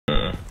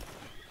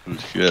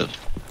Shit.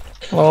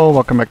 Hello,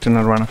 welcome back to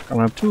another round of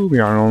Call 2. We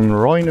are on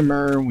Roi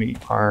Namur. We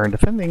are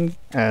defending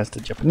as the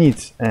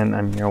Japanese, and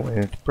I'm here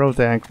with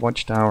pvtg,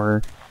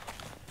 Watchtower,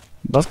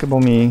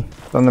 Baskabommi,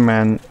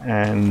 Thunderman,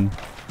 and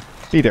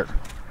Peter.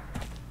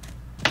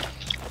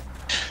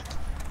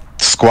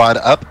 Squad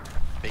up.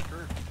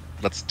 Baker,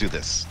 let's do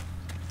this.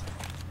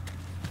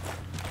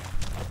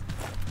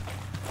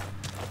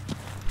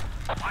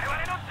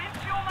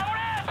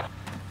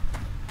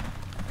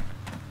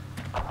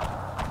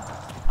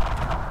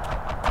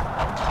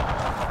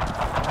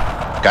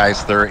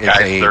 Guys, there is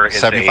a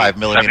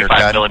 75mm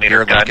gun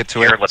here. Let's get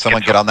to it.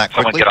 Someone get on that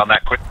quickly.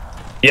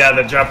 Yeah,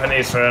 the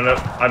Japanese are,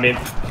 I mean,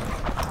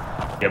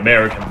 the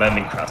American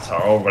landing crafts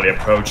are already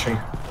approaching.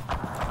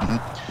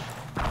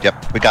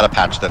 Yep, we got a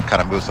patch that kind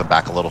of moves them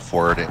back a little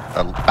forward,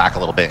 back a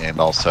little bit,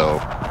 and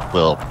also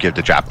will give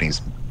the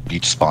Japanese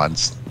beach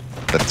spawns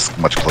that's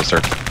much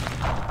closer.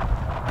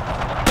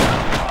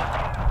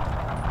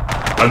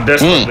 I'm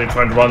desperately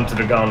trying to run to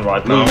the gun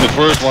right now. The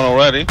first one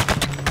already.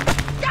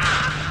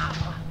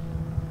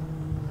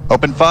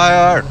 Open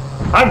fire!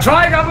 I'm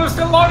trying, I'm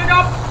still loading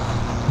up!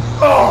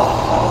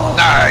 Oh!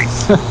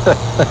 Nice!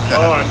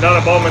 Oh, not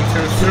a moment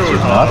too soon,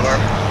 however.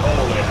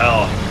 Holy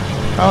hell.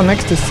 Oh,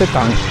 next is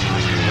sit-down.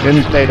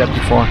 Didn't play that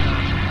before,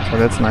 so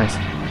that's nice.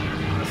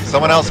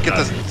 Someone else get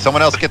this.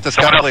 Someone else get this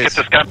gun, please.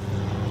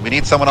 We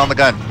need someone on the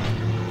gun.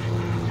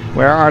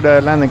 Where are the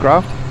landing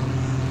craft?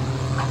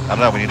 I don't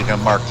know. We need a gun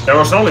marked. There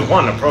was only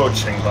one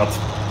approaching, but...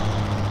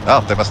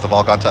 Oh, they must have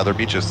all gone to other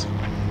beaches.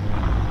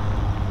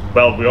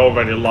 Well, we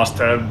already lost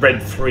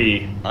Red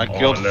 3. I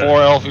killed 4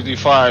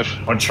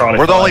 L-55s. On Charlie.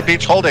 We're the only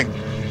beach holding.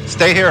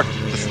 Stay here.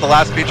 This is the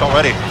last beach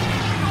already.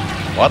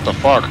 What the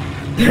fuck?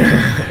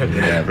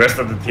 The rest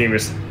of the team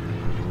is a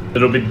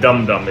little bit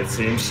dum-dum, it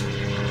seems.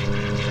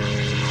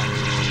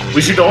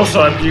 We should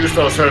also have used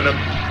those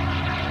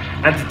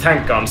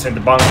anti-tank guns in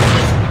the bunkers.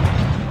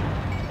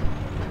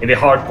 In the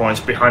hard points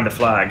behind the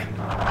flag.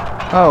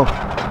 Oh,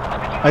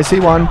 I see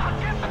one.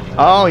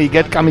 Oh, you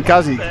get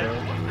kamikaze.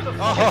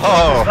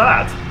 Oh! What's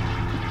that?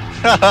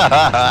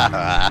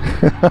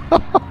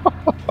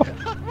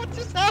 What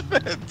just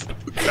happened?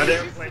 That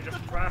airplane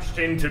just crashed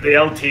into the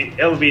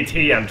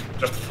LVT and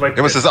just flipped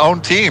It was his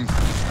own team.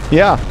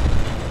 Yeah,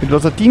 it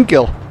was a team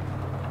kill.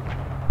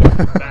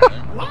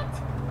 What?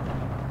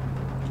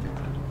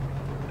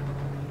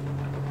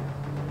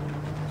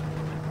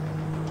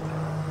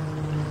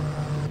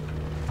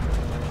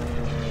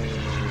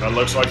 That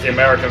looks like the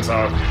Americans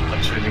are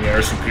achieving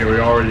air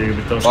superiority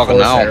with those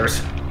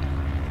Corsairs.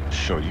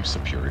 Show you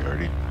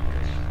superiority.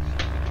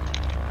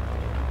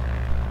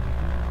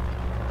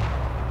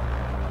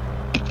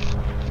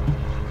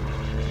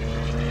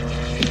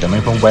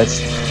 Coming from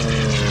west.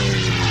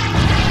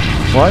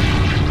 What?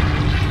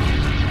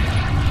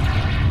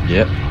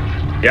 Yep.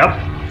 Yep.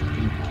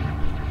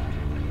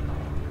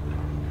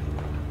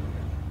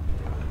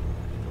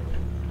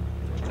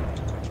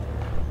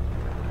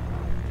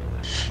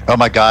 Oh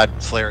my God,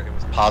 Slayer! It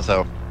was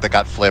Pazzo that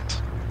got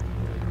flipped.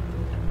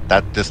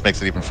 That just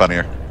makes it even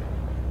funnier.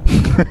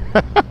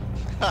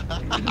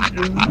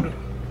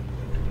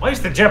 Why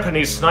is the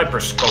Japanese sniper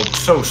scope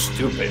so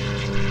stupid?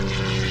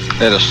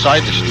 Yeah, the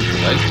sight is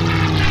stupid, right?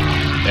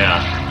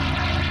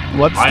 Yeah.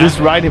 What's this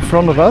right in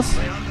front of us?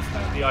 I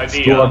understand the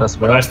idea,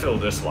 but I still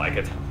dislike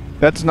it.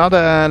 That's not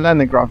a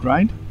landing craft,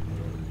 right?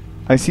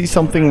 I see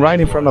something right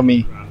in front of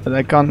me, but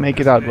I can't make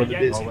it out what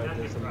it is.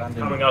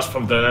 Coming us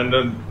from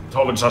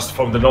towards us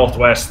from the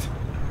northwest.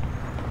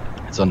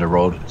 It's on the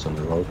road. It's on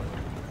the road.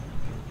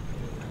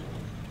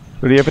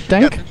 Do you have a Yeah,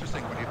 tank? it's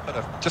interesting when you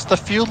put just a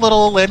few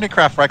little landing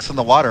craft wrecks in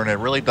the water, and it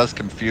really does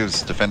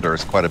confuse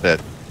defenders quite a bit.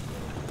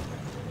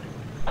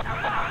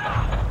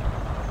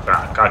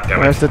 Ah, God damn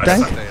it. Where's the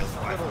tank?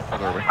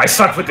 I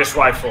suck with this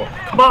rifle.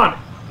 Come on!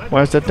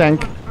 Where's the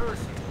tank?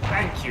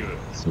 Thank you.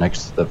 It's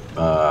next to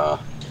the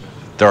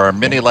There are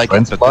many like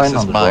it, but this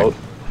is mine.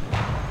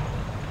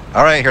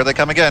 All right, here they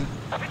come again.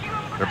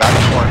 They're back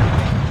and forth.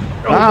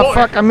 Ah, boy.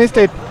 fuck, I missed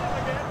it.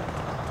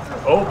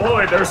 Oh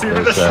boy, there's even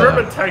a There's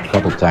Sherman tank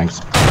couple here. tanks.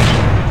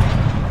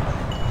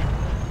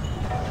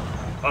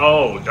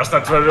 Oh, that's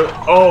not.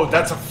 Oh,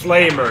 that's a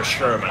flamer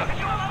Sherman.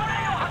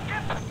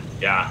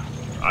 Yeah,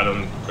 I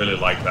don't really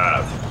like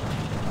that.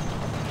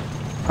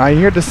 I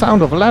hear the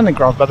sound of a landing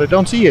craft, but I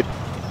don't see it.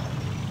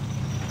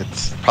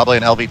 It's probably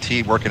an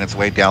LVT working its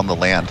way down the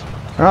land.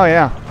 Oh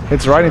yeah,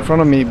 it's right in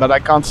front of me, but I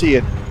can't see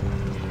it.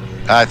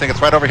 I think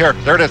it's right over here.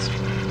 There it is.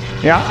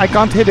 Yeah, I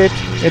can't hit it.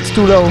 It's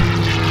too low.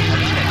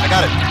 I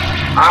got it.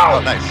 Ow!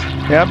 Oh, nice.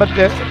 Yeah, but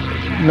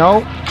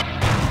no.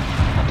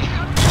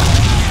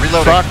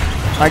 Reloading. Fuck,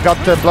 I got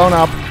blown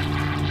up.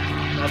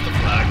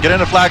 Get in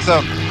the flag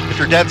zone. If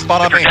you're dead,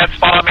 spawn on me.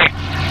 Spot on me.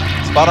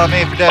 Spawn on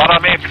me if you're dead. Spot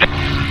on me.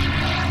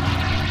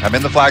 I'm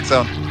in the flag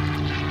zone.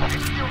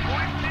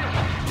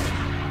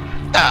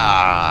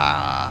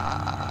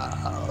 Ah.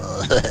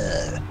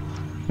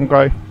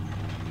 Okay.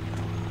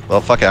 Well,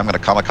 fuck it. I'm gonna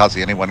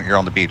kamikaze anyone here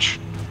on the beach.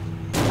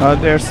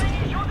 There's...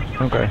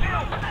 Okay.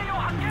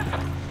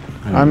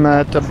 I'm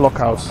at the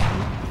blockhouse.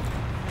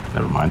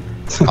 Never mind.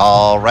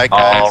 All right,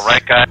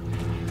 guys.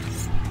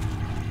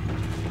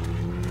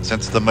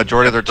 Since the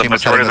majority of their team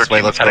is heading this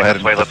way, let's go ahead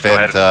and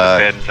defend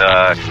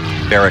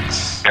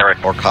barracks or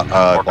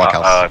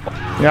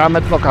blockhouse. Yeah, I'm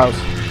at blockhouse.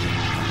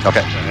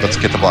 Okay, let's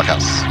get the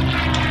blockhouse.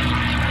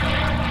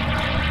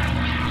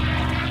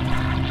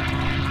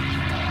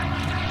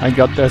 I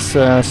got this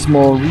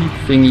small reed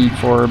thingy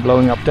for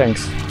blowing up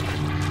tanks.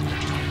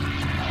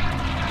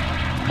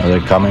 Are they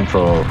coming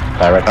for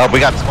barracks? Oh, we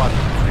got squad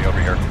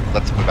over here.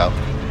 Let's move out.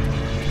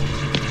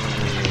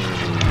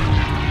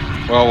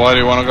 Well, where do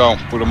you want to go?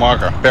 Put a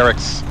marker.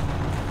 Barracks.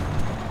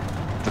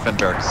 Defend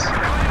barracks.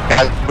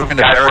 Guys, moving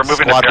to barracks.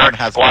 Squad 1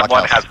 has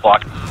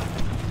block.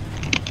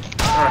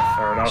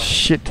 Fair enough.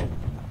 Shit.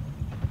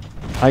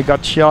 I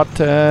got shot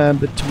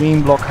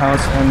between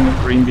blockhouse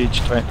and Green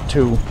Beach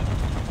 2.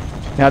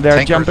 Yeah, they're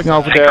Tankers. jumping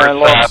over the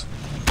logs.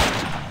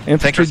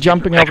 Infantry Tankers.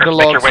 jumping over the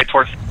logs.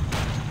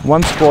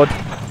 One squad.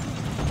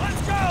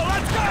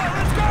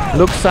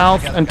 Look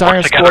south,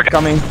 entire squad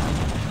coming.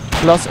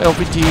 Plus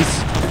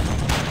LVTs.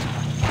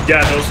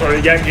 Yeah, those are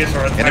the Yankees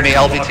are Enemy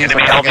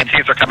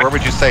LVTs are coming. Where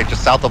would you say?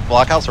 Just south of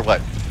blockhouse or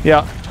what?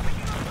 Yeah.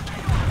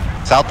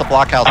 South of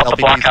blockhouse,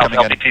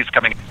 LVTs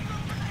coming in.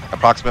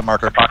 Approximate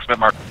marker.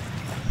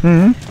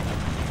 Mm-hmm.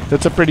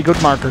 That's a pretty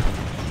good marker.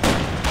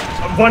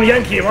 One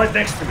Yankee right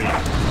next to me.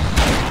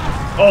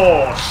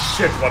 Oh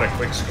shit, what a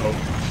quick scope.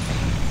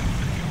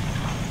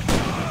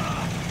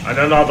 And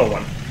another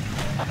one.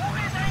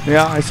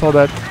 Yeah, I saw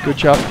that. Good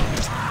shot.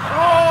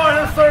 Oh, and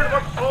a third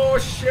one. Oh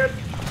shit.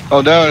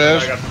 Oh, there it I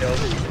is. got killed.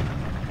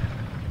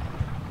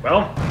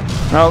 Well,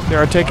 No, they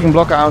are taking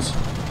blockhouse.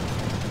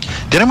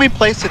 Didn't we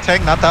play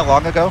Sitang not that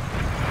long ago?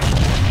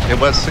 It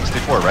was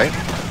 64, right?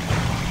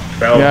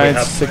 well Yeah, we it's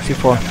have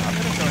 64.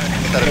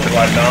 Set it to,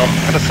 right now.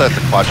 I'm gonna set it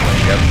to quadrant.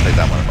 We haven't played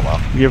that one in a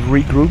while. We have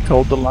regrouped,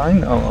 hold the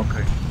line. Oh,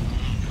 okay.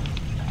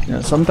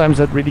 Yeah, sometimes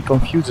that really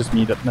confuses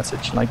me, that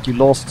message. Like you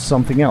lost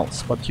something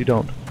else, but you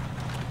don't.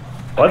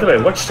 By the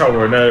way,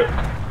 Watchtower, now,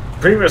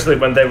 previously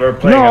when they were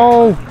playing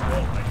No!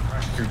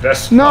 to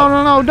desktop,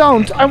 No,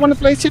 don't! I want to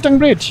play Sitang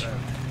Bridge!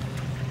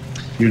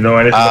 you know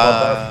anything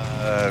about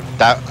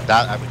That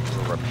I would do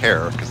a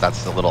repair because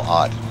that's a little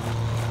odd.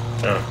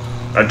 that?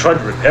 I tried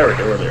to repair it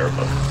earlier,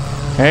 but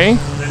Hey?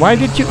 Why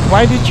did you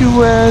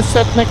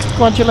set next to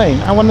Quadulane?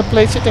 I want to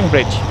play Sitang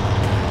Bridge.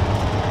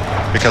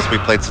 Because we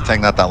played Sitang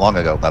not that long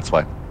ago. That's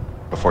why.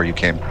 Before you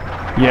came.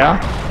 Yeah?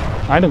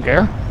 I don't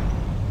care.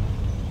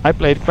 I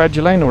played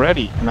Quadulane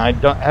already, and I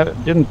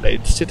didn't play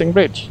Sitang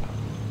Bridge.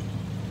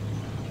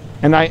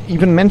 And I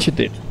even mentioned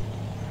it.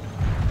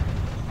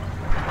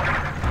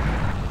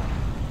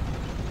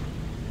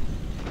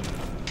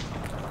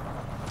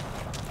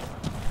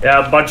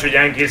 yeah, a bunch of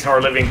Yankees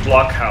are living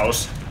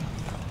blockhouse.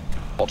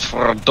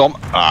 Godverdomme.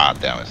 Ah,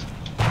 damn it.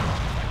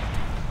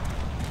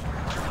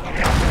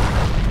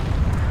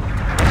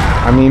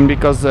 I mean,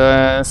 because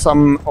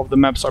some of the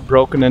maps are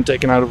broken and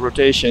taken out of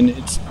rotation,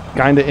 it's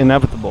kind of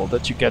inevitable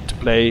that you get to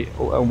play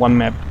one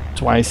map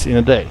twice in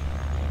a day.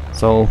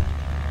 So,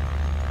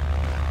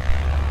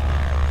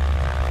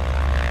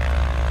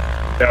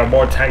 There are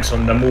more tanks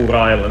on Namur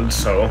Island,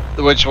 so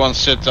Which one's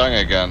Sitang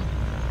again?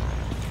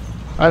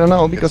 I don't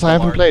know, because I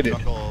haven't played it.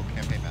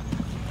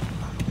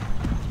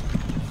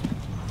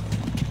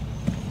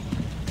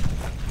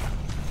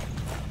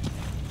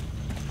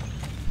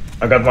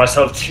 I got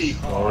myself cheap.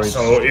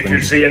 So if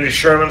you see any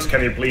Shermans,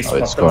 can you please Oh,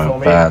 it's spot them for going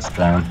me? fast,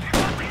 man.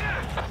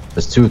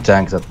 There's 2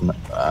 tanks at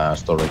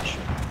storage.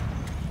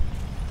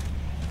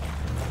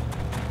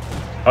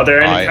 Are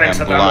there any I tanks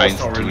am at ammo blind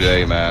storage?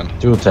 today, man.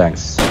 2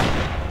 tanks.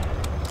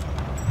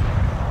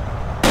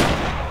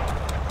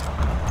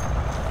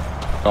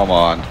 Come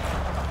on.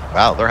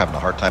 Wow, they're having a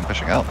hard time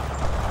pushing out.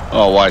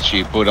 Oh, why'd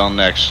she put on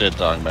next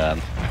Sitang, man?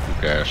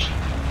 Who cares?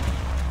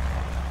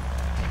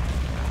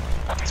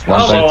 It's one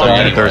Oh, tank. well, tank.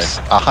 anyway. There's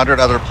 100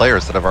 other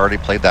players that have already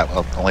played that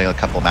only a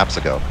couple maps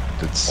ago.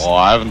 It's Oh,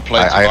 I haven't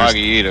played I Tulagi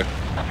either.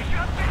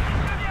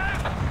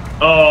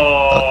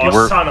 Oh, you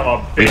were- son of a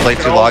bitch. we played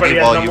You're already Tulagi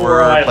at while you Namur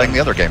were Island. playing the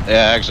other game.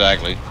 Yeah,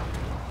 exactly.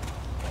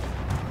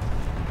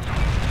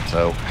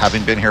 So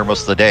having been here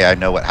most of the day, I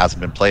know what hasn't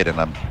been played, and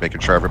I'm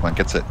making sure everyone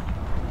gets it.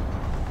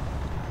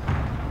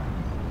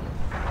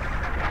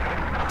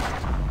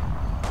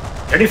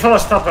 Can you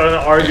fellas stop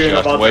arguing you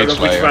have to about wait, which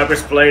Slayer. map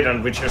is played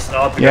and which is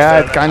not? Because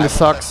Yeah, then- it kind of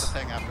sucks.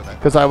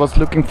 Because I was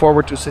looking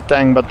forward to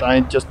Sitang, but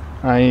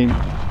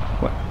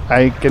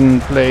I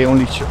can play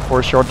only for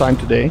a short time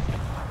today.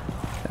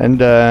 And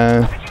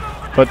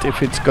but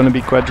if it's gonna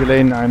be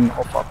Quadulane, I'm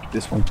off up to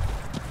this one.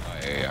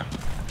 Yeah.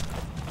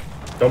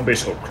 Don't be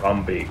so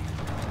grumpy.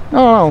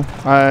 No,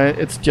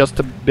 it's just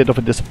a bit of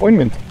a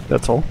disappointment.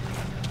 That's all.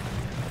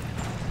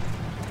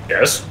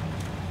 Yes.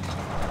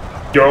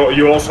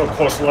 You also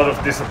cause a lot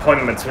of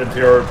disappointments with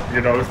your,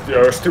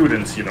 your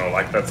students,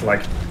 like that's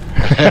like.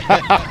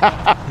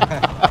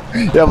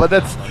 Yeah, but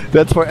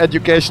that's for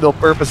educational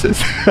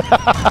purposes.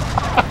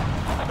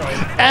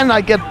 And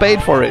I get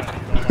paid for it.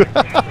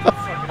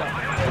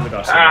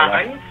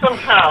 I need some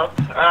help.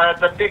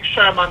 The big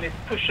Sherman is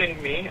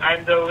pushing me.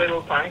 I'm the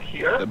little tank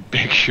here. The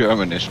big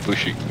Sherman is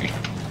pushing me.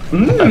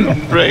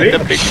 Great, the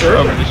big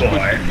Sherman Sherman is good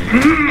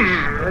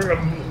boy. to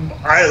me.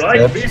 I like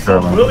Step me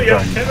some Sherman. William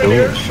Don't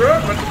Cavalier do.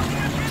 Sherman.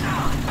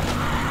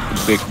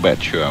 Big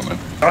bad Sherman.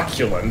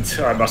 Succulent,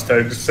 I must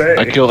have to say.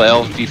 I killed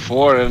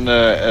LFT4 and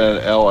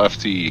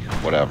LFT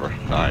whatever.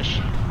 Nice.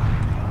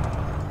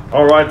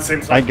 Alright,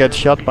 seems I like get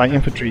shot by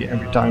infantry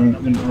every time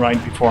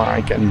right before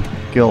I can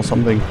kill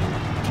something.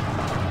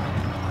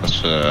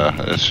 That's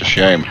a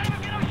shame.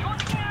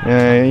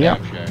 Yeah,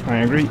 Shame. I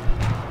agree.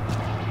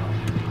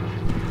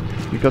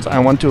 Because I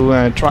want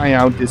to try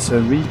out this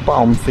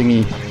repalm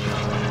thingy.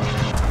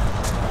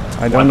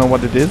 I don't know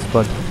what it is,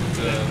 but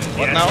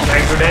What yeah, now?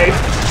 tank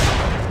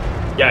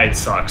grenade. Yeah, it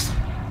sucks.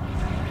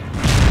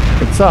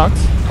 it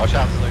sucks. Watch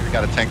out, Slayer, you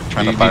got a tank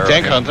trying The to fire.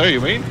 tank at hunter,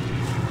 you mean?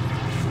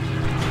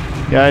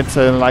 Yeah, it's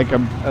like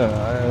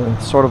a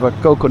sort of a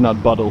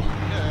coconut bottle.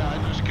 Yeah,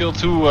 I just killed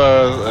 2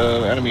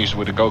 enemies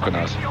with a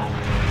coconut.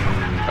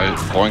 I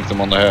boinked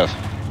them on the head.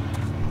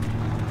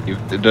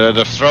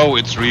 The throw,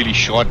 it's really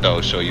short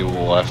though, so you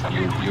will have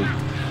you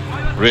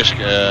risk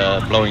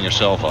blowing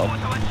yourself up.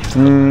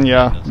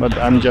 Yeah, but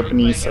I'm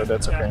Japanese, so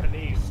that's okay.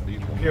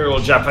 Imperial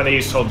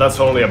Japanese, so that's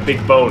only a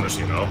big bonus,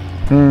 you know.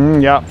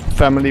 Yeah,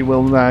 family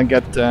will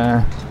get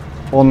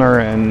honor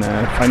and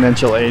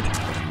financial aid,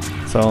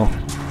 so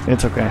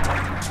it's okay.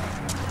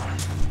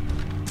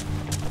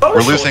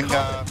 We're losing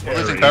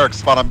barracks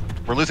spot on.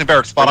 We're losing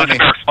barracks spot on me.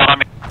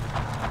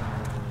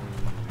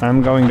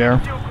 I'm going there.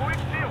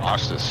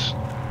 Lost this.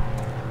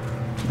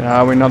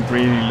 Yeah, we're not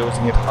really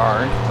losing it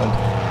hard, but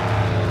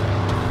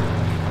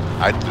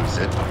I'd lose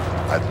it.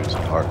 I'd lose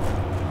it hard.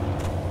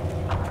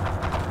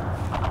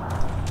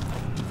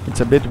 it's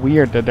a bit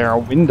weird that there are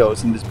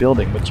windows in this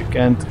building, but you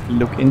can't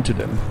look into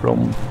them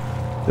from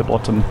the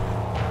bottom.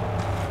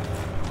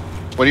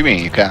 What do you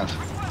mean you can't?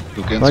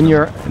 Look into When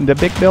you're in the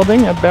big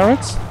building at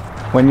barracks,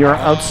 when you're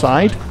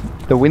outside,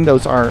 the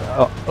windows are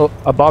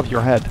above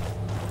your head.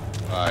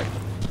 Right.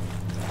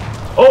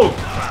 Oh!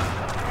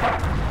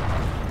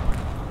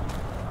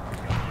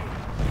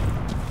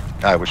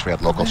 I wish we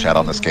had local chat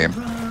on this game.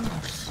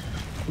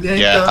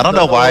 Yeah. I don't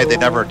know why they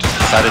never just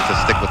decided to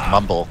stick with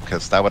Mumble,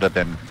 because that would have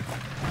been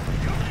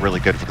really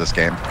good for this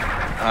game.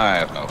 I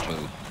have no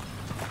clue.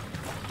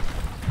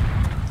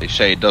 They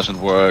say it doesn't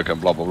work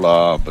and blah blah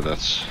blah, but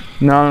that's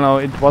No,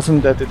 it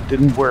wasn't that it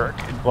didn't work.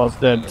 It was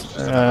that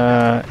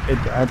it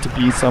had to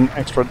be some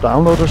extra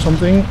download or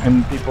something,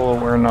 and people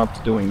were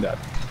not doing that.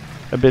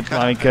 A bit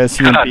like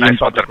CMP in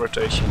public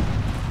rotation.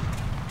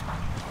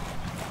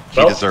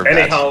 He deserved that.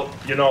 anyhow,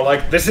 you know,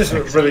 like, this is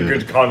really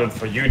good content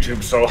for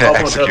YouTube, so Yeah, how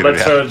about executed,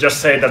 let's yeah.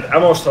 just say that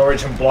ammo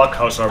storage and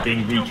blockhouse are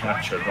being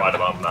recaptured right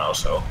about now,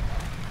 so...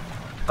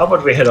 How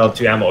about we head out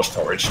to ammo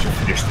storage to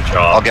finish the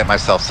job? I'll get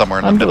myself somewhere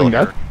in the I'm middle doing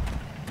here.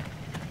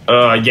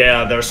 that.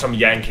 Yeah, there's some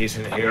Yankees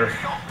in here.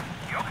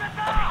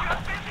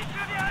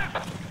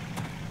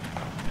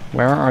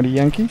 Where are the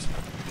Yankees?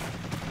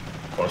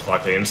 Most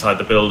likely inside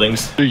the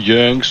buildings. the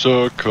Yanks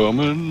are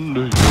coming.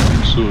 The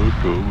Yanks are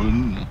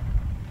coming.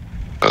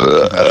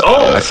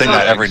 I sing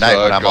that every night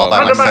when I'm all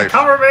by Thunderman, myself.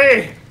 cover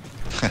me!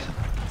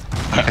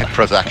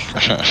 Prozac.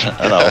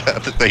 Hello.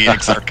 The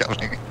Yanks are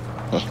coming.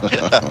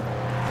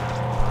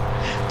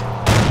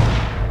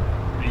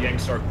 The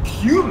Yanks are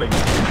fuming.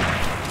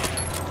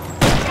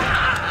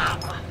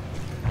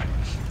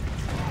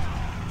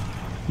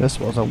 This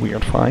was a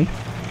weird fight.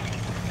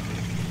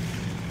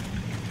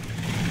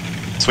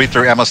 Sweep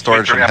through ammo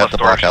storage and head to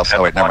blockhouse.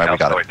 Oh wait, never mind, we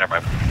got it.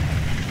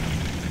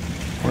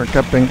 We're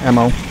capping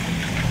ammo.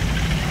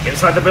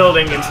 Inside the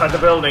building,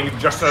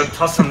 just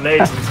toss some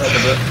nades inside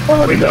the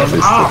Oh, windows. I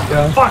missed Ah, it,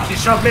 yeah. fuck, you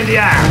shot me in the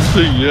ass!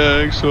 The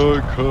Yanks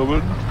are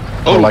coming.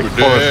 Oh, Over like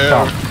Forrest there.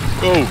 Gump.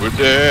 Over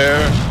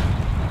there.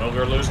 Well,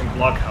 we're losing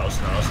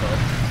blockhouse now,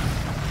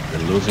 so...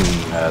 We're losing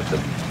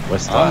the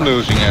west I'm side.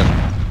 losing it.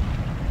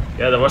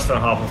 Yeah, the western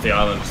half of the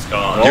island is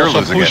gone. We're You're also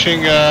losing it.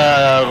 pushing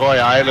Roi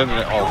Island.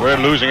 Oh, we're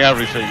losing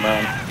everything,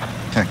 man.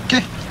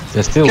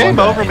 There's still Game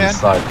one guy over, man.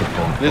 inside the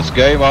bomb. It's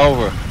game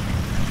over.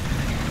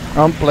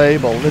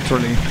 Unplayable,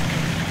 literally.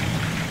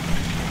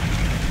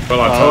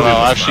 Well, I Oh, told no, you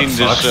I've this seen map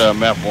this sucks.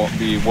 map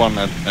be won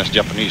as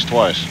Japanese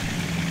twice.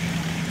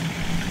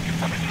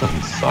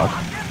 Doesn't suck.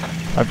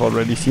 I've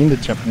already seen the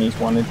Japanese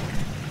won it.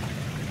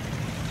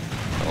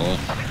 Well,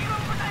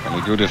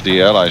 only good if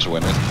the Allies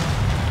win it.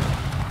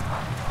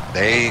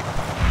 They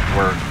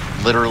were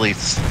literally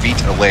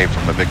feet away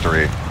from a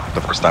victory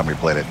the first time we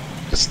played it.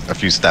 Just a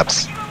few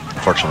steps.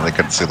 Unfortunately, they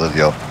couldn't seal the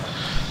deal.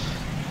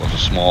 It was a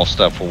small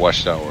step for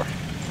Watchtower.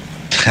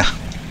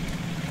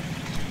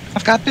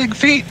 I've got big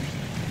feet.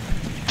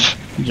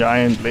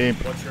 Giant leap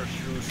What's your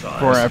shoe size?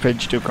 for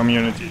FH2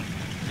 community.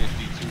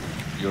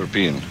 52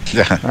 European.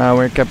 Yeah.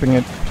 We're capping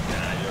it.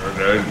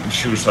 Your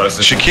shoe size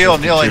is Shaquille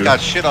O'Neal 52. ain't got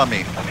shit on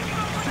me.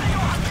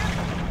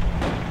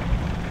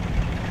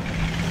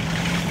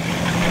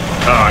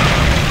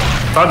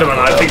 Thunderman,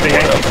 I think the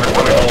Yankees are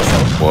coming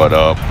also. What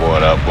up,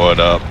 what up, what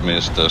up,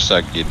 Mr.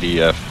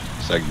 Sagdiev?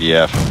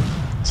 Sagdiev.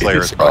 Slayer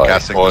is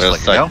broadcasting,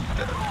 just like you know.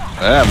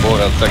 Yeah, more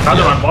than Sagdiev.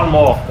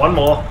 Thunderman, one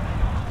more.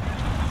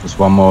 There's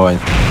one more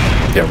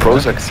Yeah,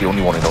 Prozac's the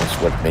only one who knows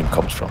where the name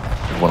comes from.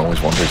 Everyone always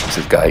wonders, is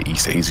this guy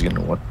East Asian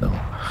or what? No.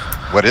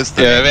 What is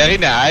the Yeah, name? very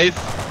nice.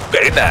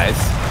 Very nice.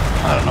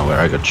 I don't know where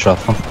I got shot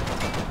from.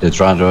 They're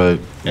trying to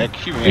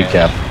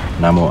recap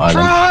Namur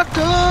Island.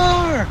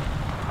 Tractor!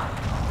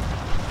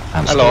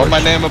 And Hello, storage.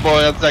 my name is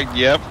boy. It's like,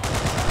 yep.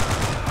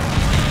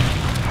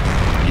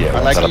 Yeah, I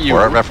like Is that a you.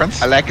 Borat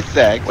reference? I like a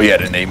sex. Oh yeah,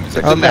 the name is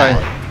Okay. actually I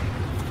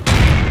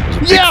was a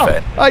big Yeah!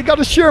 fan. I got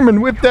a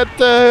Sherman with that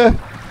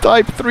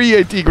Type 3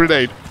 AT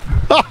grenade.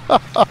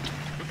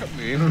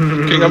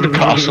 King of the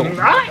castle.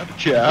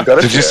 Yeah. Got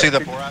it? Did you Yeah. see the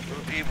Borat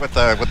movie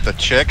with the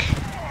chick?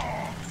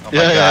 Oh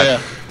my Yeah, god. yeah.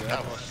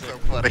 That was so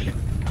funny.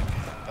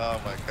 Oh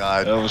my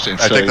god. That was I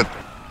insane. think that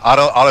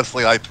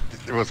honestly,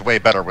 it was way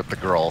better with the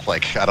girl.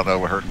 Like, I don't know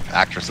her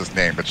actress's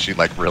name, but she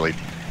like really,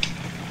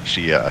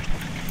 she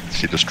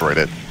destroyed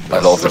it.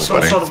 That I was love so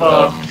it.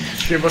 funny.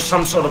 She was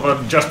some sort of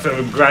a just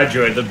a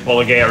graduated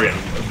Bulgarian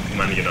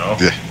woman, you know.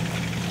 Yeah.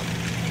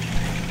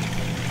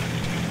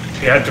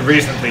 She had to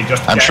recently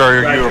just. I'm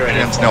sure graduated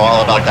Europeans from, know all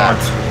you about like that.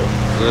 art school.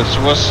 This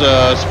was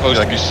supposed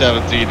to be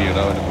 17, you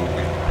know, in the movie.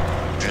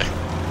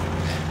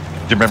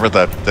 Do you remember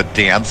the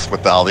dance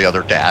with all the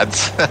other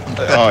dads?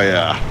 Oh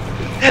yeah.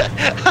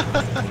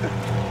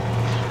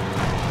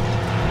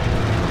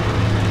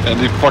 And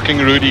the fucking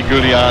Rudy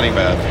Giuliani,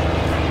 man.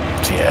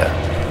 Yeah.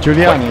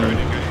 Giuliani.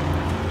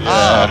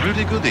 Ah,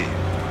 Rudy Goody.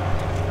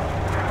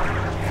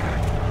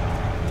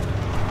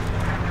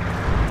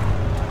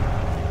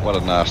 What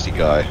a nasty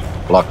guy.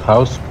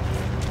 Blockhouse.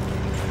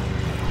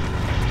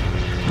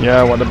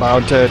 Yeah, what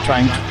about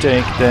trying to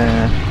take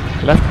the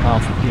left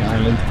half of the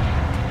island?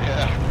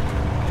 Yeah.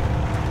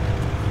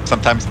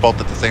 Sometimes both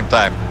at the same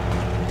time.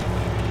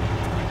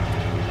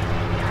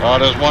 Oh,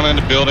 there's one in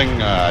the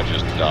building I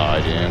just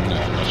died in.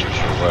 I'm not so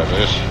sure where it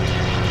is.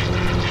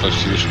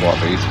 Close to your squad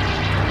lead.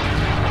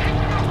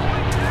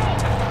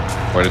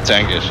 Where the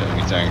tank is,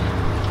 enemy tank.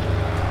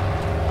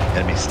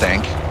 Enemy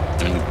stank.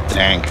 Enemy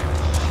tank.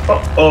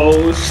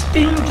 Oh,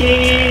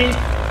 stinky!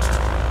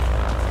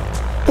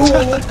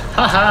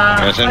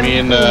 There's enemy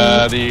in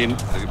the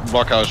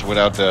blockhouse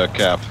without the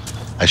cap.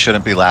 I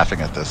shouldn't be laughing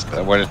at this,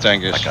 but Where the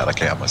tank is. I gotta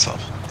cap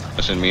myself.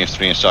 There's enemy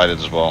F3 inside it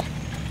as well.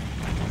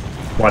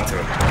 What?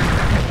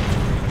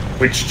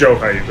 Which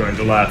joke are you going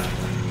to laugh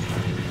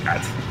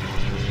at?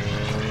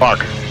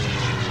 Fuck.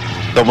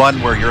 The one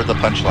where you're the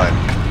punchline.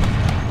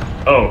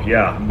 Oh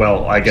yeah,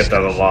 well I get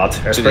that a lot,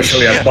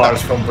 especially at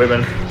bars from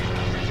women.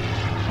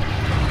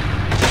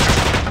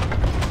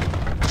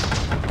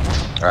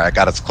 Alright, I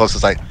got as close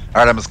as I.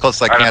 Alright, I'm as close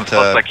as I can to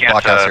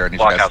blockhouse here. I need you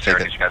guys to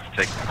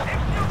take it.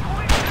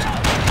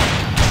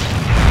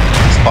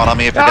 Spawn on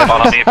me if you're dead.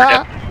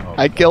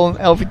 I killed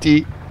an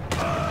LVT.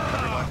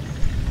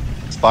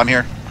 Spawn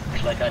here.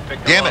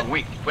 Damn it.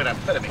 Week with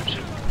amphetamines.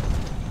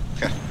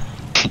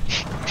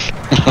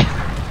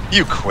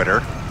 You quitter.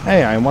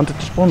 Hey, I wanted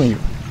to spawn on you.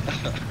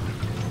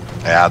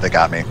 Yeah, they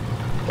got me.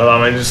 Well,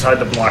 I'm inside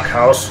the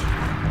blockhouse.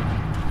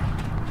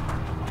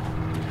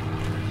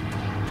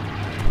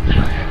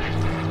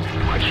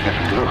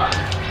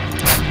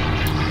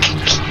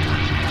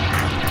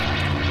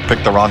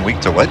 Picked the wrong week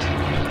to what?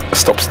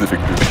 Stop sniffing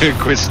glue.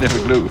 Quit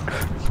sniffing glue.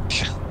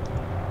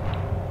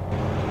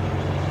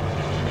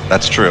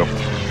 That's true.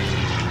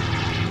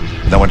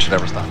 No one should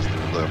ever stop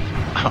sniffing glue.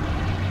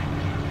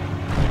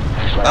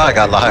 Oh, I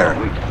got liar.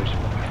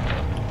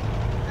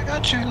 I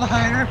got you,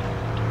 liar.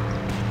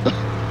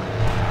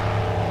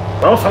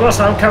 Well, fellas,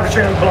 I'm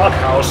capturing the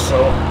blockhouse,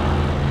 so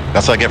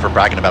That's what I get for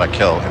bragging about a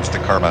kill.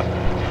 Instant karma.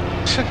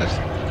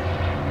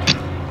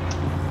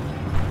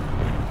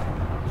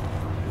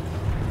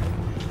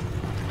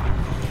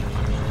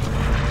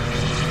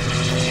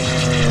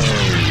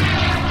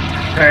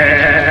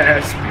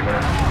 Speeder.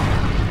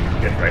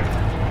 Get right.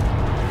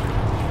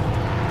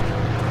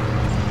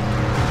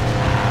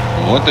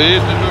 What the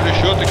is the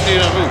shot to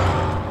clear a roof?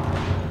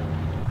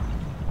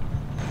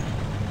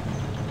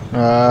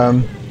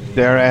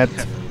 They're at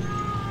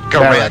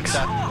barracks.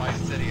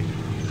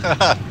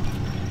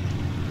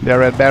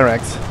 They're at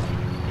barracks.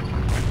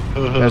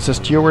 There's a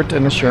steward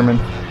and a Sherman.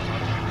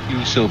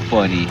 You so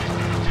funny.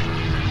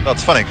 Well,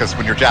 it's funny because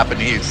when you're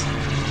Japanese,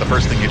 the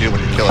first thing you do when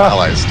you kill an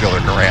ally is steal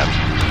their Garand.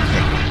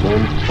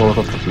 Both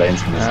of the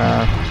planes.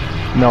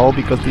 No,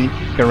 because the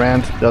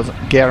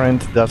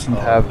Garand doesn't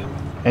have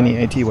any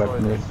AT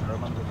weapon.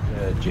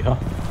 Jihad.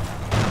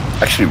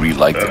 Actually, really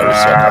like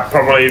that.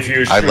 Probably if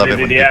you shoot I love it in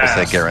when the people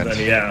say ass, Garand.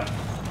 then yeah.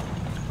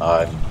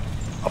 I'm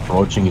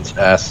approaching its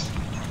ass.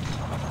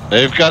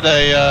 They've got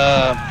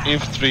a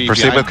infantry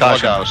Proceed behind with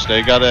caution. blockhouse.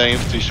 They got an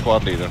infantry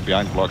squad leader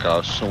behind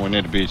blockhouse, somewhere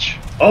near the beach.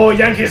 Oh,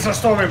 Yankees are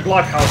storming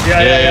blockhouse. Yeah.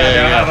 They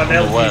have an from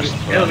the west,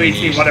 LVT,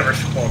 east. whatever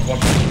support.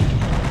 Like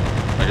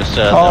I said,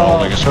 they're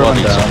holding a squad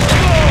lead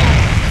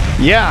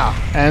somewhere. Yeah,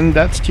 and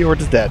that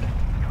steward is dead.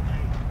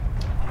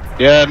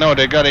 Yeah, no,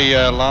 they got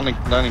a landing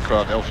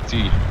craft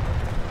LVT.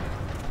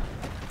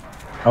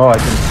 Oh, I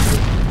can.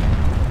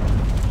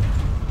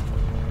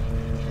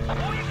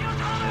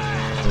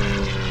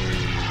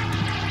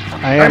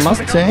 I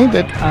must say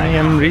that I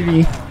am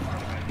really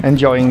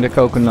enjoying the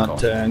coconut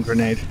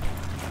grenade.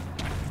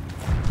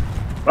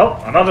 Oh,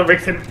 another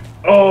victim.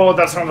 Oh,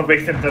 that's not a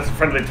victim, that's a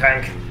friendly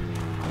tank.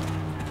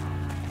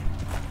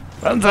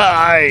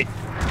 Banzai!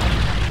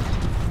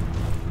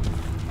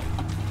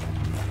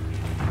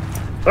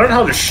 Learn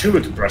how to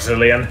shoot,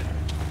 Brazilian.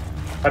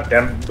 God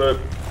damn, the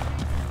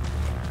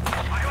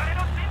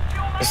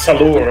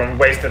Saluron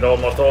wasted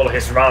almost all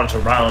his rounds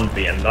around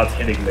me and not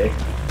hitting me.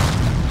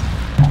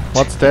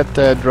 What's that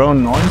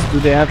drone noise? Do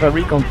they have a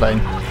recon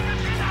plane?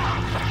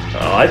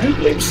 I do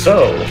believe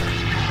so.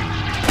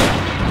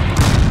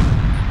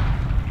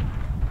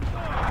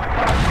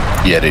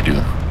 Yeah, they do.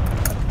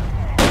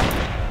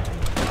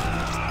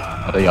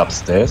 Are they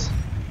upstairs?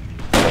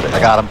 I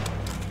got him.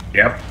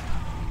 Yep.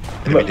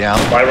 Enemy down.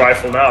 My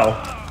rifle now.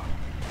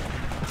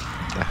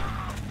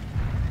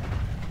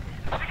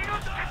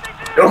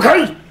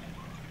 Okay!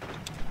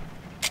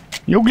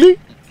 Yogli?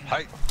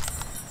 Hi.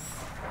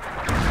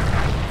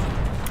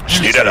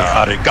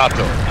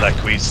 Arigato,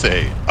 like we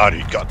say,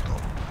 arigato.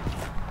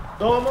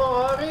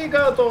 Domo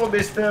arigato,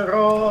 Mr.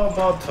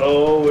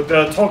 Roboto.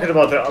 Talking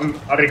about the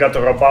arigato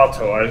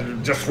roboto,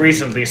 I just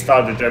recently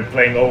started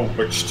playing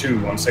Overwatch 2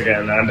 once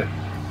again, and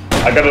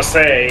I gotta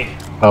say...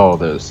 Oh,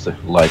 there's the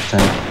light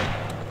tank.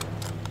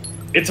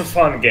 It's a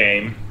fun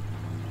game.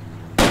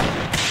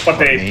 But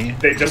they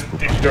just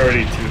did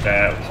dirty to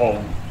the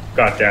whole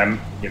goddamn,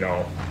 you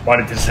know,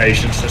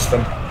 monetization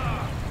system.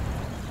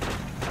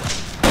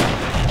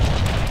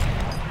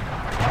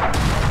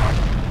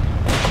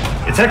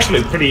 It's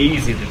actually pretty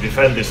easy to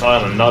defend this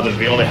island now that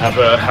we only have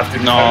to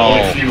defend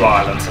only a few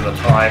islands at a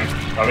time.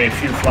 I mean, a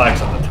few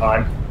flags at a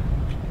time.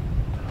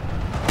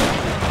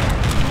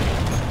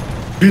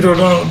 Peter,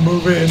 now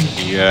move in.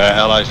 The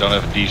allies don't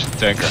have a decent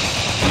tanker.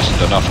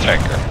 Decent enough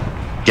tanker.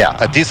 Yeah,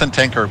 a decent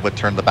tanker would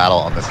turn the battle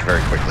on this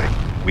very quickly.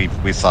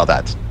 We saw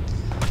that.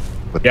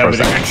 With Yeah, with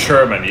a Prozac. good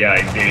Sherman, yeah,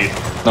 indeed.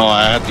 No,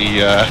 I had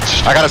the...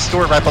 I got a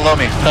Stuart right below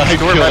me. I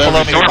Stuart right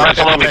below me. Right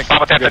below me.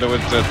 Together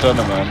with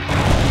Thunderman.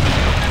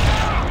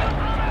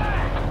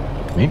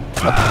 Me?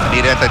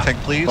 Need anti-tank,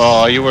 please.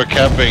 Oh, you were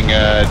camping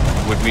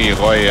with me,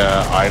 Roi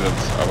Island.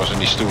 I was in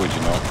the steward,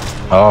 you know.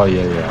 Oh,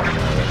 yeah.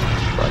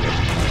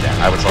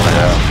 Yeah, I was on the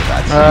house with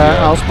that.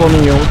 I'll spawn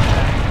you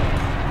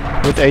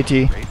with AT.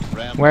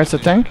 Where's the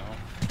tank?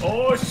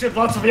 Oh shit,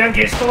 lots of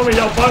Yankees storming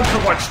our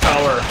bunker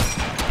Watchtower.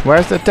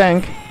 Where's the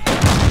tank?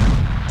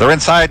 They're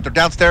inside. They're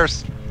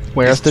downstairs.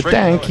 Where's He's the straight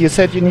tank? below You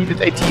said you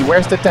needed AT.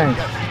 Where's the tank?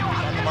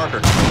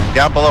 Marker.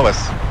 Down below us.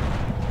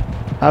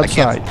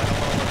 Outside.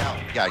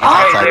 Yeah, he's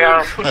They outside.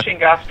 are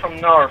pushing us from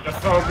north.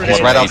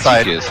 He's right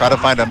outside. AT Try to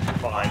find him.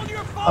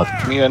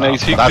 Me and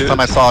AT Last time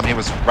I saw him, he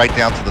was right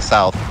down to the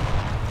south.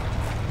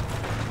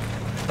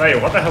 Hey,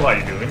 what the hell are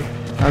you doing?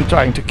 I'm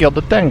trying to kill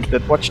the tank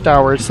that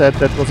Watchtower said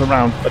that was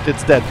around, but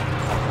it's dead.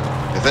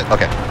 Is it?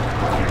 Okay.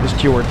 The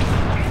steward.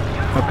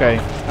 Okay.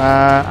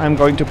 I'm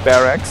going to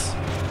barracks.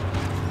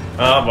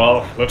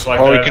 Well, looks like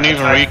Oh, the we can even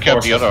attack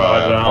recap the forces other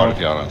are part of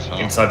the island. Huh?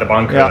 inside the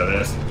bunker, Yeah.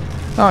 that is.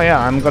 Oh yeah,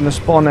 I'm gonna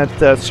spawn at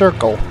the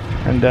circle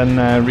and then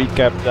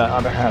recap the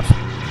other half.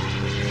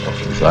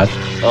 Inside?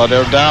 Oh,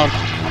 they're down.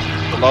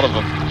 A lot of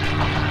them.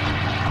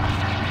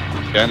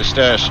 Behind the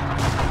stairs.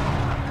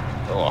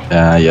 Oh.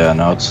 Yeah,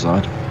 and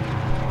outside.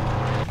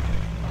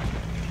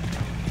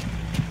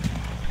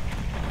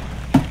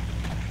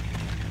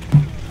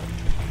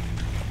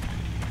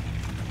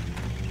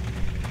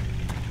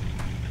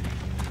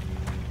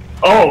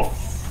 Oh!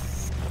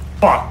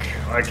 Fuck!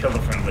 I killed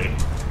a friendly.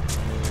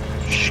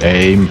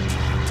 Shame.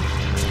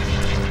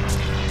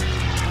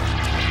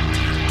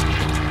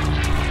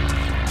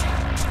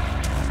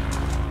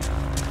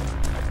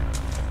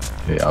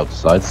 Okay,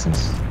 outside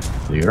since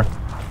clear.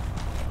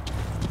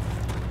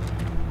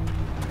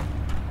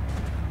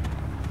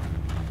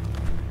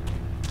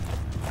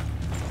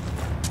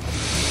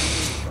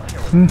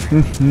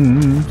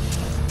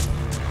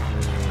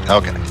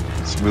 Okay.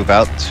 Let's move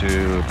out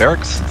to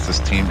barracks since this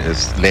team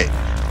is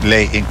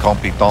les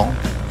incompetents.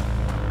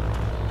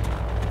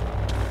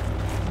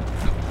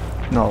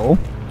 No,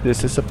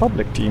 this is a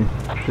public team.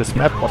 This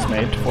map was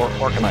made for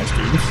organized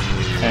teams,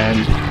 and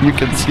you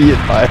can see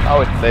it by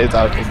how it plays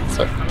out in the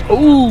circle.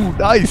 Oh,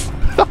 nice!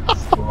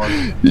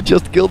 You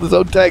just killed his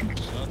own tank.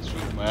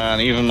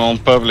 Man, even on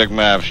public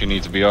maps you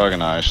need to be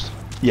organized.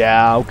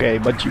 Yeah, okay,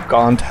 but you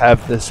can't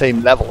have the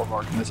same level of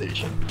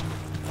organization.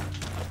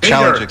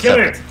 Challenge Peter, kill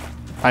accepted.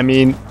 it! I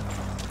mean,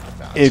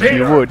 if you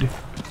Peter! would,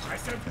 I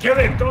said kill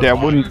it! Don't there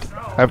bother wouldn't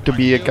yourself. have to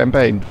be a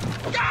campaign.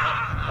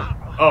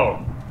 Oh.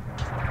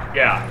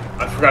 Yeah,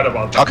 I forgot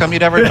about How that. come you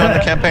never joined the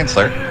campaign,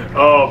 Slayer?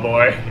 Oh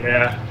boy,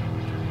 yeah.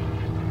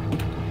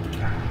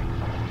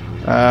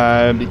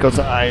 Because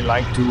I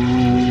like to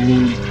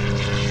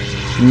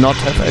not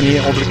have any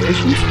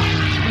obligations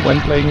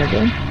when playing a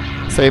game.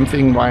 Same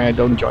thing why I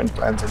don't join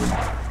clans anymore.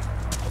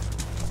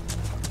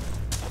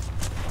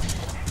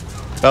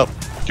 Well,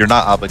 you're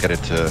not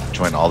obligated to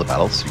join all the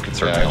battles. You can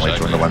certainly only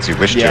join the ones you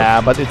wish to. Yeah,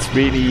 but it's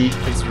really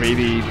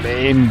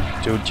lame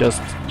to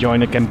just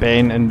join a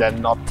campaign and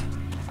then not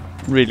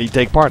really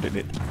take part in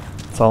it.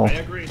 So I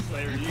agree,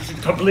 Slayer. You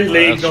should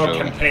completely That's ignore true.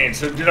 campaigns.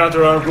 So do not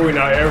ruin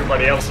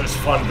everybody else's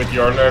fun with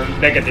your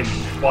negative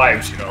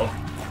vibes, you know.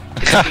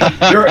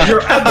 You're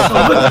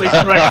absolutely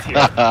correct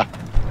here.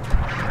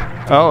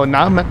 Oh,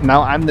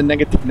 now I'm the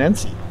negative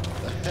Nancy.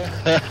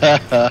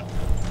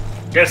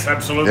 Yes,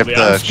 absolutely. If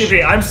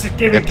I'm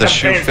skipping the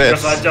shoe campaigns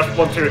fits. because I just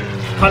want to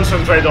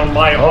concentrate on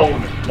my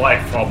own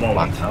life for a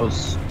moment.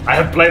 House. I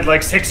have played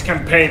like 6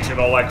 campaigns, you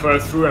know, like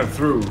through and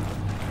through.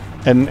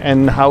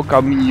 And how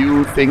come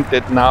you think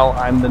that now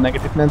I'm the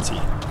negative Nancy?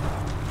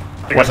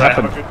 Because What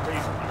happened? I have a good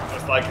reason.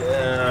 Just like,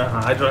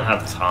 I don't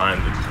have time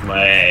to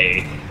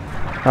play.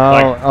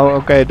 Oh,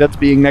 okay, that's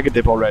being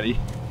negative already.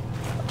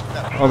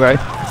 Okay,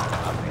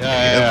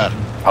 Yeah.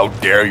 How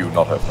dare you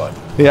not have time?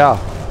 yeah.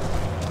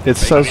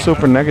 It's so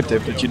super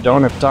negative that you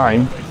don't have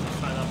time.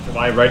 To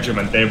my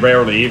regiment, they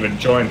rarely even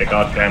join the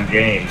goddamn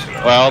games. You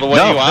know? Well, the way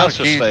No, you no,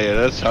 answer he- say it,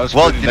 that sounds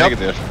Well, pretty you know-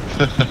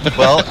 negative.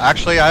 Well,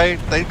 actually, I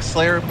think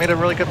Slayer made a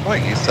really good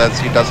point. He says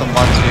he doesn't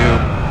want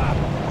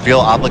to feel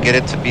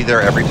obligated to be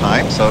there every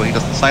time, so he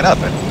doesn't sign up,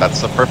 and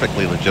that's a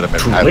perfectly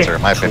legitimate answer,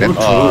 in my opinion.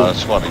 Oh,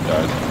 that's what he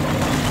does.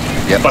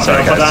 Yep, But,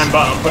 sorry, guys.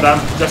 but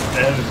I'm just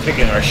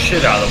taking a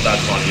shit out of that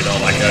one, you know,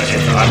 like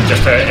I'm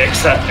just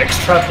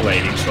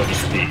extrapolating, so to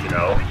speak, you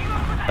know.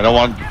 I don't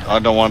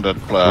want that.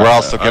 We're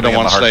also I don't giving him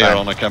want a hard Slayer time.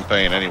 on the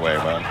campaign anyway,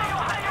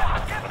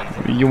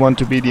 man. You want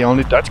to be the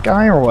only Dutch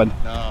guy or what?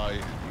 No,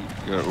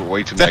 you're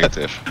way too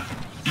negative.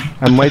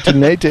 I'm way too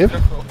native.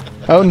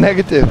 Oh,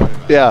 negative.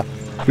 Yeah,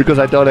 because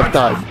I don't have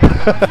time.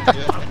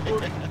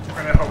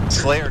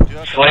 Slayer, do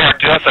us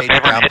a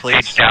favor,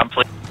 page down,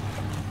 please.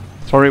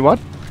 Sorry, what?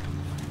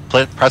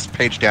 Press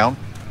page down.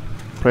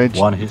 Page.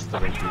 One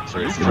history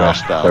feature is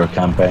pressed down. their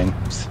campaign.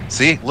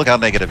 See, look how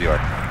negative you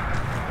are.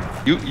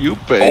 You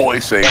pay.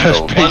 Always saying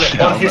no.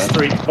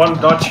 One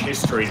Dutch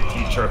history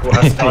teacher who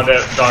has done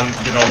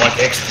you know, like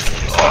ecstasy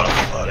and stuff.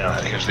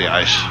 Yeah. Here's the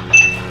ice.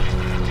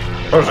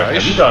 Perfect.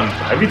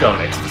 Have you done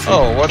ecstasy?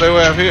 Oh, what do we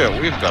have here?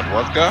 We've got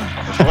vodka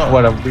as well.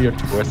 What a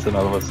weird question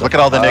all of a sudden. Look at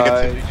all the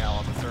negativity now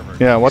on the server.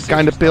 Yeah, what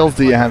kind of pills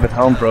do you have at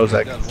home,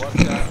 Prozac?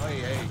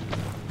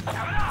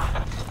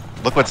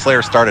 Look what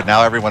Slayer started.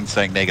 Now everyone's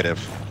saying negative.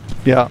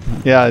 Yeah,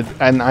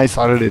 and I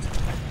started it.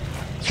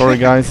 Sorry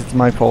guys, it's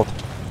my fault.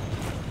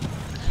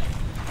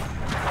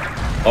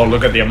 Oh,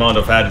 look at the amount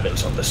of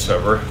admins on this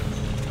server.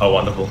 How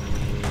wonderful.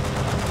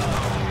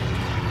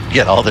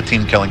 Yeah, all the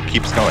team killing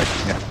keeps going.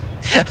 Yeah.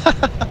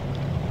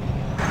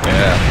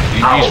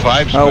 Yeah, these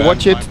vibes. Oh, man.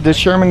 watch it, the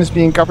Sherman is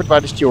being covered by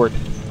the steward.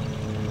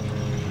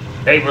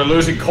 Hey, we're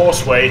losing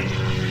Causeway.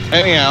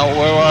 Anyhow,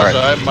 where was Alright.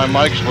 I? My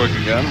mic's working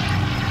again.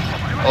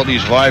 All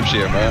these vibes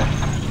here, man.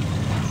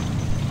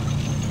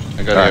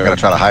 I got I'm gonna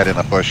try to hide in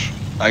a bush.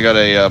 I got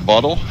a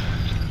bottle.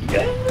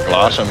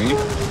 Glass, I mean.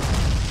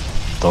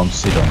 Don't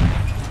sit on me.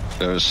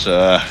 There's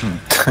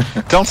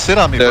Don't sit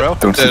on me, bro.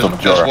 Don't sit on the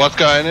there's jar.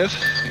 vodka in it.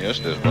 Yes,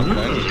 there's vodka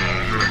in it.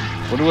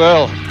 What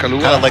well,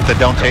 Kahlua. Kind of like the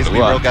don't taste me,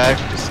 Kahlua. bro guy.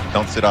 Just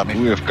don't sit on me.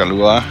 We have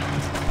Kahlua.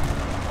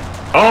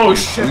 Oh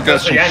shit, We got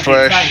there's some a Yankee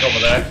fresh- tank over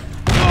there.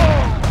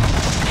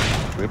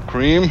 Whipped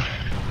cream.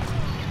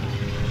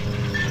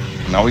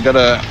 Now we got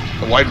a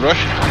White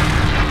Russian.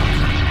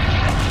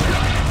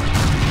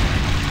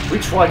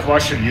 Which White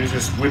Russian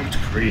uses whipped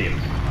cream?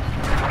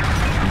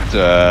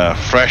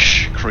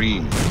 Fresh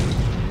cream.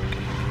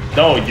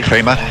 No, you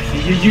Crema?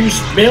 you use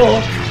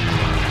milk,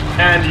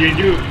 and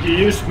you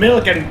use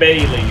milk and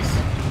Baileys.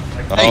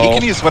 Hey, he Oh.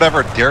 can use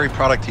whatever dairy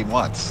product he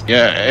wants.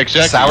 Yeah,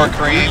 exactly. Sour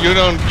cream? You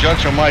don't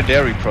judge on my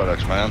dairy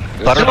products, man.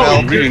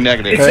 Buttermilk? It's really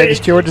negative. It's Okay, a- the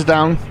steward is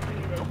down.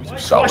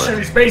 Sour. Russian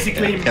is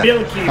basically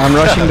milky, I'm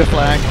rushing the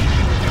flag.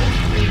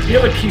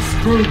 milky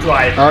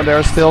screwdriver Oh,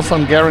 there's still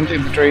some Garand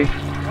infantry.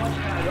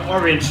 and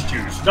orange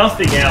juice,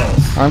 nothing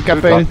else. I'm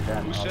campaign.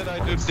 Who said I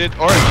did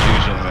orange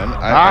juice on, man?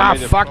 I Ah,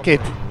 made a fuck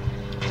it.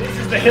 This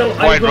is the hill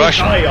I White will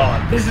Russian. die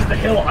on. This is the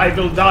hill I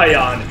will die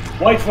on.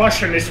 White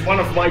Russian is one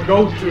of my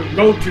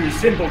go-to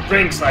simple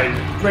drinks I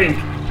drink.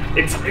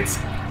 It's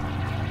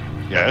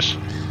Yes.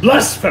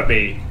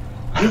 blasphemy.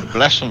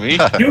 Blasphemy.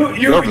 You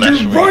You're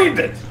blasphemy. ruined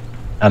it.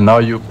 And now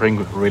you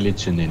bring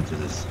religion into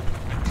this.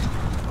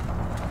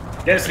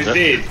 Yes,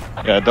 indeed.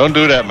 Yeah, don't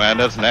do that, man.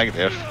 That's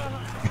negative.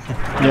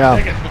 Yeah.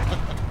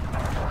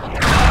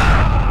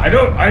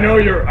 I know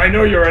you're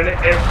an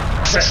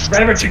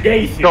ravaging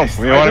atheist.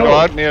 Come, you I wanna go know.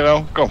 out,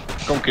 Nero? Come,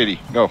 kitty,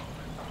 go.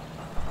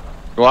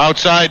 Go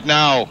outside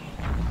now.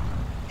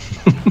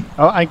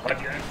 Oh,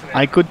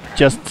 I could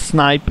just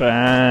snipe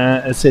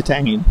a sit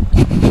hanging.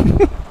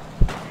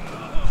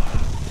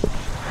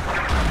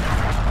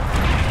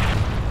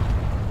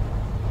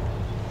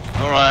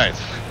 Alright.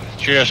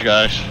 Cheers,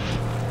 guys.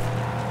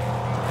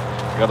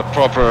 Got a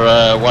proper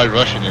White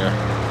Russian here.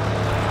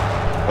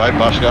 Right,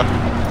 Baska?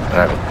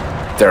 I have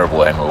a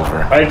terrible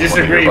hangover. I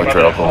disagree, When you but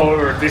hear about trouble.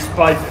 however,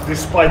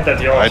 despite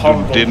that, your I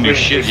humble didn't do drink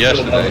shit is still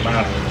yesterday.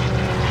 not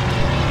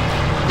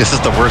bad. This is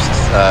the worst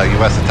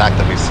U.S. attack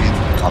that we've seen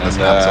on this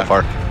And, map so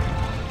far.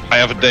 I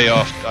have a day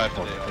off. I have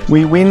a day off.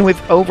 We win with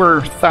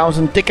over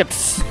 1,000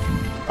 tickets.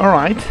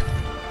 Alright.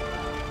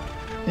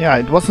 Yeah,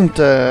 it wasn't...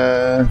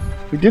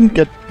 we didn't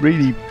get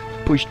really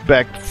pushed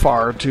back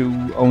far to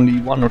only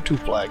 1 or 2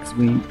 flags.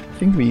 I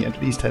think we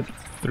at least had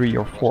 3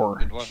 or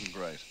 4. It wasn't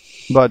great.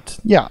 But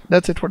yeah,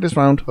 that's it for this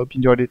round. Hope you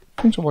enjoyed it.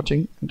 Thanks for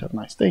watching and have a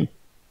nice day.